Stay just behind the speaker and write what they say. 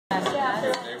Hi,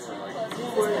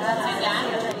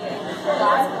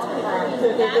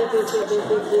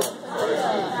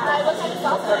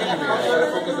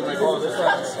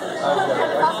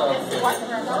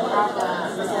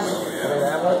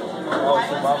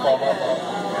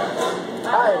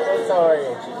 thanks, how are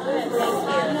you?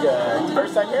 Good.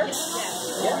 First time here?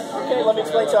 Yeah. Okay, let me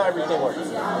explain to you how everything works.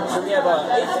 So we have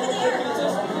 8 signature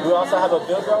pizzas. We also have a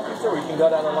build your own pizza where you can go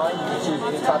down the line, you can choose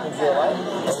any toppings you like.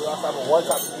 And we also have a one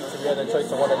topping pizza, you have the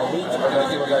choice of one of the meats, or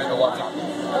maybe we're going to one topping.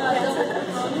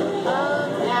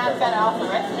 Yeah, I've got to offer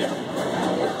it. Yeah.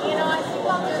 You know, I think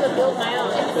I'll do the build my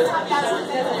own. It doesn't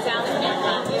sound like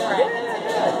anything you right.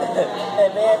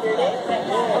 And may I have your name?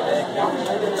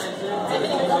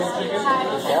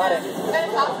 Got it.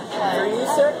 For you,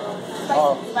 sir?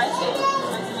 Oh.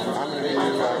 I'm going to do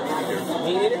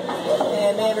meat eater.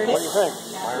 And may I have your name? What do you think?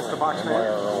 Mr. Boxman?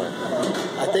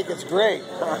 I think it's great.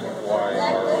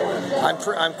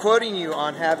 I'm quoting you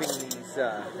on having these,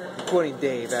 quoting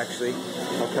Dave actually,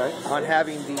 okay, on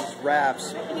having these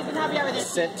wraps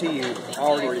sent to you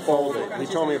already folded. He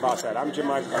told me about that. I'm Jim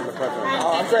Mike, I'm the president.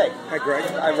 Oh, I'm Greg. Hi, Greg.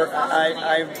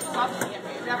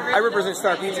 I represent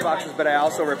Star Pizza Boxes, but I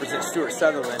also represent Stuart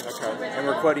Sutherland. Okay. And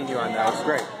we're quoting you on those.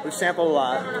 Great. We've sampled a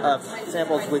lot of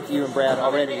samples with you and Brad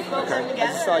already. Okay. I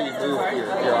just saw you move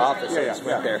your office. I just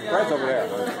went there. Brad's over there.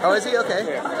 Oh, is he? Okay.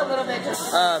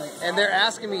 Yeah. And they're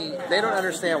asking me, they don't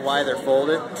understand why they're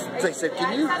folded. So they said,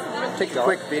 can you take a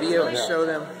quick video and show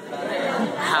them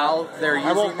how they're using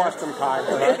I won't bust them, Kai. I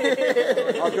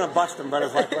was going to bust them, but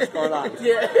it's like, what's going on?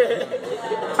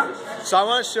 So I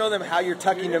want to show them how you're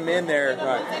tucking them in there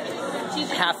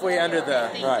halfway under the